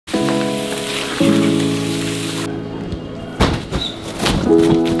Good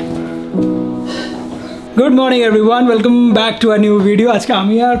morning everyone, welcome back to a new video. আজকে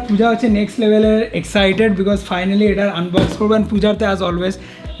আমি আর পূজা হচ্ছে নেক্সট লেভেলের এক্সাইটেড বিকজ ফাইনালি এটার আনবক্স করবো। অ্যান্ড পূজার তো অ্যাজ অলওয়েজ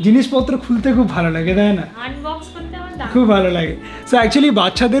জিনিসপত্র খুলতে খুব ভালো লাগে, তাই না? আনবক্স করতে আমার খুব ভালো লাগে। সো অ্যাকচুয়ালি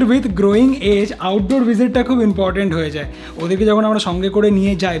বাচ্চাদের উইথ গ্রোয়িং এজ আউটডোর ভিজিটটা খুব ইম্পর্টেন্ট হয়ে যায়। ওদেরকে যখন আমরা সঙ্গে করে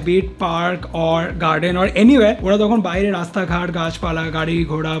নিয়ে যাই bit park or garden or anyway, ওরা তখন বাইরে রাস্তাঘাট, গাছপালা, গাড়ি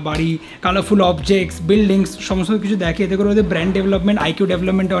ঘোড়া, বাড়ি, কালারফুল অবজেক্টস, বিল্ডিংস সমস্ত কিছু দেখে। এতে করে ওদের ব্র্যান্ড ডেভেলপমেন্ট, আইকিউ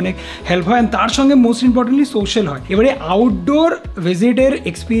ডেভেলপমেন্টে অনেক হেল্প হয়। তার সঙ্গে মোস্ট ইম্পর্টেন্টলি সোশ্যাল হয়। এবারে আউটডোর ভিজিটের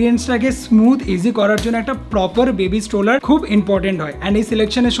এক্সপিরিয়েন্সটাকে স্মুথ ইজি করার জন্য একটা প্রপার বেবি স্ট্রোলার খুব ইম্পর্টেন্ট হয়। অ্যান্ড এই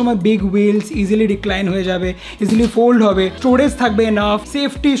সিলেকশনের সময় বিগ হুইলস ইজিলি ডিক্লাইন হয়ে যাবে, ইজিলি ফোল্ড হবে, স্টোরেজ থাকবে এনাফ,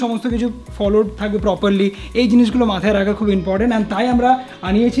 সেফটি সমস্ত কিছু ফলোড থাকবে প্রপারলি। এই জিনিসগুলো মাথায় রাখা খুব ইম্পর্টেন্ট। অ্যান্ড তাই আমরা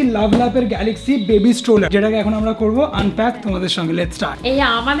আনিয়েছি লাভল্যাপের গ্যালাক্সি বেবি স্ট্রোলার, যেটাকে এখন আমরা করবো আনপ্যাক তোমাদের সঙ্গে। Let's start. এই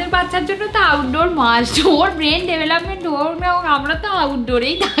আমাদের বাচ্চার জন্য তো আউটডোর মাস্ট, ওর ব্রেন ডেভেলপমেন্ট হোক না হোক, আমরা তো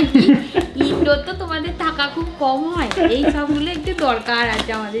আউটডোরেই থাকি। ইনডোর তো তোমাদের থাকা খুব কম হয়। এই সবগুলো একটু দরকার আছে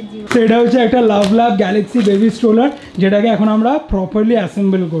আমাদের জীবনে। এটা হচ্ছে একটা লাভল্যাপ গ্যালাক্সি বেবি স্ট্রোলার, যেটাকে এখন আমরা প্রপারলি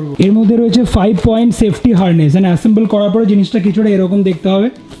অ্যাসেম্বল করবো। এর মধ্যে রয়েছে 5 point safety harness. And assemble করার পরে জিনিসটা কিছুটা এরকম দেখতে হবে।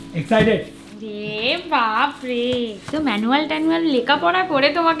 এক্সাইটেড? বাপ রে, তো ম্যানুয়াল ট্যানুয়াল লেখাপড়া করে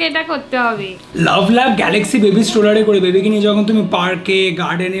তোমাকে এটা করতে হবে। লাভল্যাপ গ্যালাক্সি বেবি স্ট্রোলারে করে বেবিকে নিয়ে যখন তুমি পার্কে,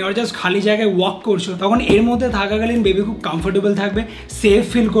 গার্ডেনে আর জাস্ট খালি জায়গায় ওয়াক করছো, তখন এর মধ্যে থাকাকালীন বেবি খুব কমফোর্টেবল থাকবে, সেফ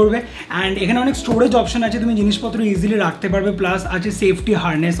ফিল করবে। অ্যান্ড এখানে অনেক স্টোরেজ অপশন আছে, তুমি জিনিসপত্র ইজিলি রাখতে পারবে। প্লাস আছে safety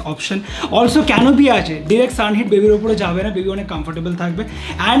harness option, also canopy আছে, ডিরেক্ট সানহিট বেবির উপরে যাবে না, বেবি অনেক কমফোর্টেবল থাকবে।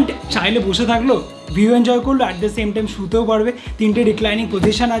 অ্যান্ড চাইলে বসে থাকলো, ভিউ এনজয় করলো, অ্যাট দ্য সেম টাইম শুতেও পারবে। 3টে রিক্লাইনিং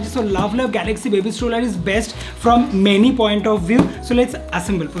পজিশন আছে। So লাভল্যাপ Galaxy baby stroller is best from many point of view. So let's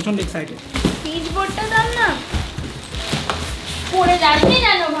assemble. প্রচন্ড এক্সাইটেড। পিচ বোর্ডটা দাও না, পড়ে যাচ্ছে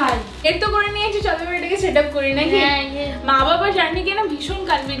জানো ভাই। এর তো করে নিয়েছি, চলো এটাকে সেট আপ করি নাকি? মা বাবা জার্নিকে না ভীষণ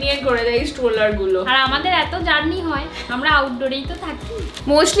কনভিনিয়েন্ট করে দেয় এই স্ট্রোলার গুলো। আর আমাদের এত জার্নি হয়, আমরা আউটডোরেই তো থাকি।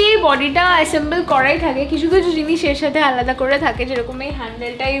 মোস্টলি এই বডিটা অ্যাসেম্বল করাই থাকে, কিছু কিছু জিনিস এর সাথে আলাদা করে থাকে, যেরকম এই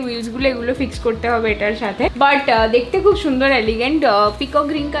হ্যান্ডেলটা, এই হুইলসগুলো, এগুলো ফিক্স করতে হবে এটার সাথে। বাট দেখতে খুব সুন্দর, এলিগেন্ট, পিকক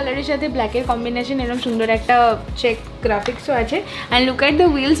গ্রিন কালারের সাথে ব্ল্যাকের কম্বিনেশন, এরকম সুন্দর একটা চেক গ্রাফিক্সও আছে। And look at the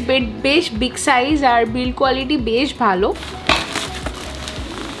wheels, বেশ বিগ সাইজ আর বিল্ড কোয়ালিটি বেশ ভালো,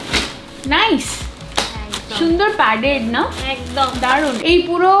 নাইস, সুন্দর প্যাডেড না, একদম দারুণ। এই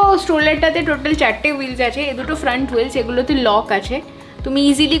পুরো স্ট্রোলারটাতে টোটাল 4টে হুইলস আছে। এই দুটো ফ্রন্ট হুইলস, এগুলোতে লক আছে, তুমি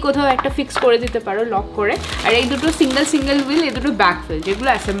ইজিলি কোথাও একটা ফিক্স করে দিতে পারো লক করে। আর এই দুটো সিঙ্গেল হুইল, এই দুটো ব্যাক হুইল, যেগুলো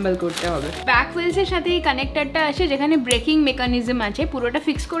অ্যাসেম্বল করতে হবে। ব্যাক হুইলসের সাথে এই কানেক্টারটা আছে, যেখানে ব্রেকিং মেকানিজম আছে। পুরোটা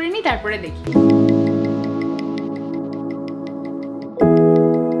ফিক্স করে নিই, তারপরে দেখি।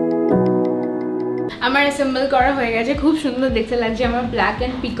 আমার অ্যাসেম্বল করা হয়ে গেছে, খুব সুন্দর দেখতে লাগছে। আমার ব্ল্যাক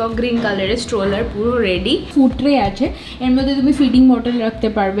অ্যান্ড পিকক গ্রিন কালারের স্ট্রোলার পুরো রেডি। ফুড ট্রে আছে, এর মধ্যে তুমি ফিডিং বটল রাখতে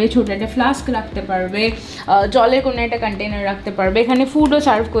পারবে, ছোট একটা ফ্লাস্ক রাখতে পারবে, জলের কোনো একটা কন্টেনার রাখতে পারবে, এখানে ফুডও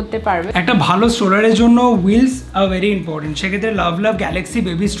সার্ভ করতে পারবে। একটা ভালো স্ট্রোলারের জন্য হুইলস আর ভেরি ইম্পর্টেন্ট। সেক্ষেত্রে লাভল্যাপ Galaxy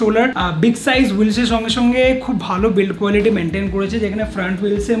baby stroller big size হুইলসের সঙ্গে সঙ্গে খুব ভালো বিল্ড কোয়ালিটি মেনটেন করেছে, যেখানে ফ্রন্ট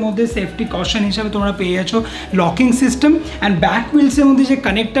হুইলসের মধ্যে সেফটি কশন হিসাবে তোমরা পেয়ে যাচ্ছ লকিং সিস্টেম। অ্যান্ড ব্যাক হুইলসের মধ্যে যে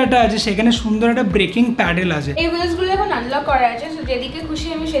কানেক্টারটা আছে, সেখানে সুন্দর একটা ব্রেকিং প্যাডেল আছে। এই হুইলসগুলো এখন আনলক করা আছে, সো যেদিকে খুশি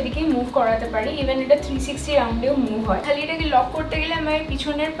আমি সেদিকেই মুভ করাতে পারি। ইভেন এটা 360 রাউন্ডেও মুভ হয়। খালি এটাকে লক করতে গেলে আমার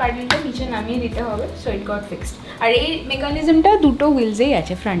পিছনের প্যাডেলটা নিচে নামিয়ে দিতে হবে, সো ইট গট ফিক্সড। আর এই মেকানিজমটা দুটো হুইলসেই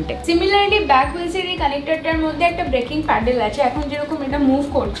আছে ফ্রন্টে। সিমিলারলি ব্যাক হুইলসের এই কানেক্টরটার মধ্যে একটা ব্রেকিং প্যাডেল আছে। এখন যেরকম এটা মুভ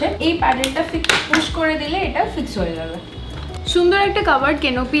করছে, এই প্যাডেলটা ফিক্স পুশ করে দিলে এটা ফিক্স হয়ে যাবে। সুন্দর একটা কাভার্ড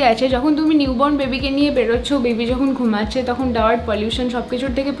ক্যানোপি আছে। যখন তুমি নিউবর্ন বেবিকে নিয়ে বেরোচ্ছ, বেবি যখন ঘুমাচ্ছে, তখন ডার্ট, পলিউশন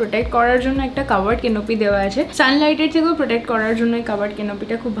সবকিছুর থেকে প্রোটেক্ট করার জন্য একটা কাভার্ড ক্যানোপি দেওয়া আছে। সানলাইটের থেকেও প্রোটেক্ট করার জন্য এই কাভার্ড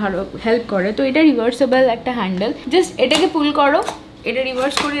ক্যানোপিটা খুব ভালো হেল্প করে। তো এটা রিভার্সেবল একটা হ্যান্ডেল, জাস্ট এটাকে পুল করো, এটা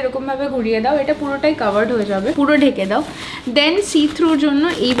রিভার্স করে এরকমভাবে ঘুরিয়ে দাও, এটা পুরোটাই কাভার্ড হয়ে যাবে, পুরো ঢেকে দাও। দেন সি থ্রুর জন্য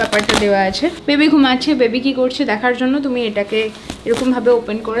এই ব্যাপারটা দেওয়া আছে। বেবি ঘুমাচ্ছে, বেবি কী করছে দেখার জন্য তুমি এটাকে এরকমভাবে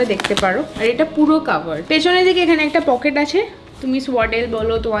ওপেন করে দেখতে পারো। আর এটা পুরো কাভার্ড। পেছনের দিকে এখানে একটা পকেট আছে, তুমি সোয়াডেল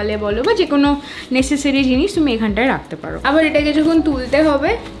বলো, তোয়ালে বলো, বা যে কোনো নেসেসারি জিনিস তুমি এখানটায় রাখতে পারো। আবার এটাকে যখন তুলতে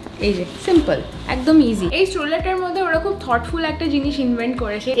হবে, এই যে সিম্পল, একদম ইজি। এই স্ট্রোলারটার মধ্যে ওরা খুব থটফুল একটা জিনিস ইনভেন্ট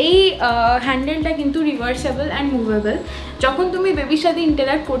করেছে। এই হ্যান্ডেলটা কিন্তু রিভার্সেবল অ্যান্ড মুভেবল। যখন তুমি বেবির সাথে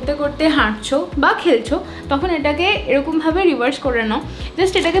ইন্টারাক্ট করতে করতে হাঁটছো বা খেলছো, তখন এটাকে এরকমভাবে রিভার্স করে নাও,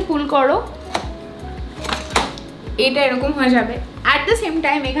 জাস্ট এটাকে পুল করো, এটা এরকম হয়ে যাবে। অ্যাট দ্য সেম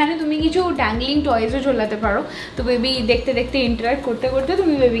টাইম এখানে তুমি কিছু ড্যাংলিং টয়েসও ঝোলাতে পারো, তো বেবি দেখতে দেখতে ইন্টারাক্ট করতে করতে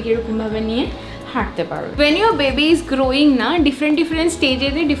তুমি বেবিকে এরকমভাবে নিয়ে হাঁটতে পারো। when your baby is growing না, ডিফারেন্ট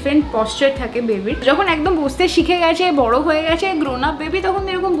স্টেজেতে ডিফারেন্ট পশ্চার থাকে বেবির। যখন একদম বসতে শিখে গেছে, বড় হয়ে গেছে, গ্রোন আপ বেবি, তখন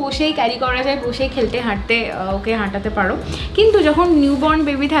এরকম বসে বসেই ক্যারি করা যায়, বসেই খেলতে হাঁটতে ওকে হাঁটাতে পারো। কিন্তু যখন নিউবর্ন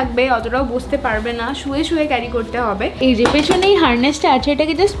বেবি থাকবে অতটাও বসতে পারবে না, শুয়ে শুয়ে ক্যারি করতে হবে। এই যে পেছনে এই হার্নেসটা আছে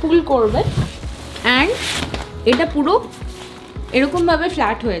এটাকে জাস্ট পুল করবে অ্যান্ড এটা পুরো এরকমভাবে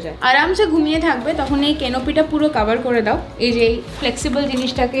ফ্ল্যাট হয়ে যায়, আরামসে ঘুমিয়ে থাকবে। তখন এই ক্যানোপিটা পুরো কভার করে দাও, এই যে এই ফ্লেক্সিবল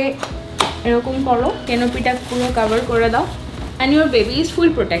জিনিসটাকে এরকম করো, ক্যানোপিটা পুরো কভার করে দাও and your baby is full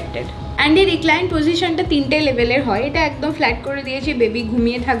protected. And এই রিক্লাইন পজিশনটা 3টে লেভেলের হয়, এটা একদম ফ্ল্যাট করে দিয়েছি, বেবি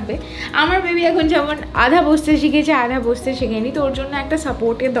ঘুমিয়ে থাকবে। আমার বেবি এখন যেমন আধা বসতে শিখেছে আধা বসতে শেখেনি, তো ওর জন্য একটা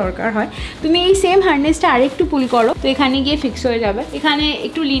সাপোর্টের দরকার হয়। তুমি এই সেম হার্নেসটা আরেকটু পুল করো, তো এখানে গিয়ে ফিক্স হয়ে যাবে। এখানে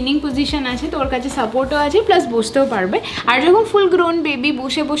একটু লিনিং পজিশন আছে, তো ওর কাছে সাপোর্টও আছে প্লাস বসতেও পারবে। আর যখন ফুল গ্রোন বেবি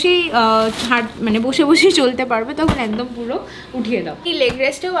বসে বসেই মানে বসে বসেই চলতে পারবে তখন একদম পুরো উঠিয়ে দাও। এই লেগ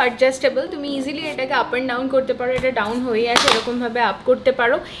রেস্টটাও অ্যাডজাস্টেবল, তুমি ইজিলি এটাকে আপ অ্যান্ড ডাউন করতে পারো, এটা ডাউন হয়ে আছে এরকমভাবে আপ করতে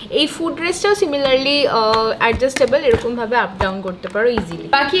পারো। এই ফুড রেস্টটাও সিমিলারলি অ্যাডজাস্টেবল, এরকমভাবে আপ ডাউন করতে পারো ইজিলি।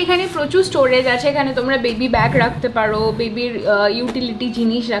 বাকি এখানে প্রচুর স্টোরেজ আছে, এখানে তোমরা বেবি ব্যাগ রাখতে পারো, বেবির ইউটিলিটি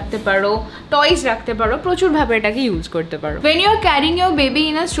জিনিস রাখতে পারো, টয়স রাখতে পারো, প্রচুরভাবে এটাকে ইউজ করতে পারো। When you R carrying your baby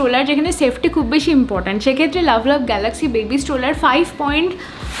in a stroller, যেখানে সেফটি খুব বেশি ইম্পর্ট্যান্ট, সেক্ষেত্রে love love Galaxy baby stroller 5 point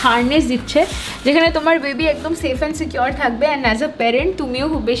harness দিচ্ছে, যেখানে তোমার বেবি একদম সেফ অ্যান্ড সিকিউর থাকবে অ্যান্ড অ্যাজ আ প্যারেন্ট তুমিও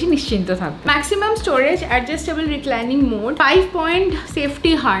খুব বেশি নিশ্চিন্ত থাকবে। Maximum storage, adjustable reclining mode, 5 point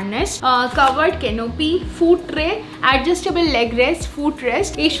safety harness, covered canopy, food tray, adjustable leg rest, food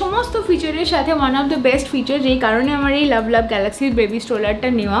rest, এই সমস্ত ফিচারের সাথে one of the best feature, যেই কারণে আমার এই লাভলাভ গ্যালাক্সির বেবি স্ট্রোলারটা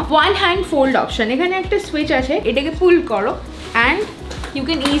নেওয়া, ওয়ান হ্যান্ড ফোল্ড অপশন। এখানে একটা সুইচ আছে, এটাকে পুল করো and you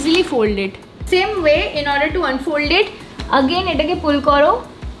can easily fold it. Same way in order to unfold it, again এটাকে পুল করো,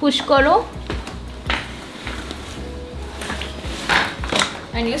 পুশ করো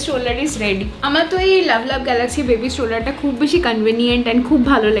and your stroller is ready. আমার তো এই লাভলাভ গ্যালাক্সি বেবি স্ট্রোলারটা খুব বেশি কনভিনিয়েন্ট অ্যান্ড খুব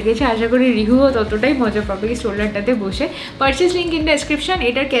ভালো লেগেছে। আশা করি রিভিউও ততটাই মজা পাবে এই স্ট্রোলারটাতে বসে। Purchase link in description.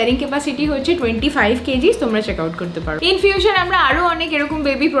 এটার ক্যারিং ক্যাপাসিটি হচ্ছে 25 kg, তোমরা চেক আউট করতে পারো। ইন ফিউচার আমরা আরও অনেক এরকম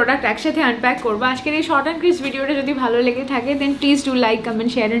বেবি প্রোডাক্ট একসাথে আনপ্যাক করবো। আজকের এই শর্ট অ্যান্ড ক্রিস ভিডিওটা যদি ভালো লেগে থাকে দেন please do like, comment,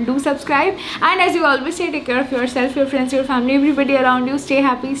 share and do subscribe. And as you always say, take care of your self, your friends, your family, everybody around you. Stay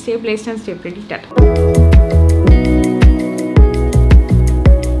happy, stay blessed and stay pretty. Tata.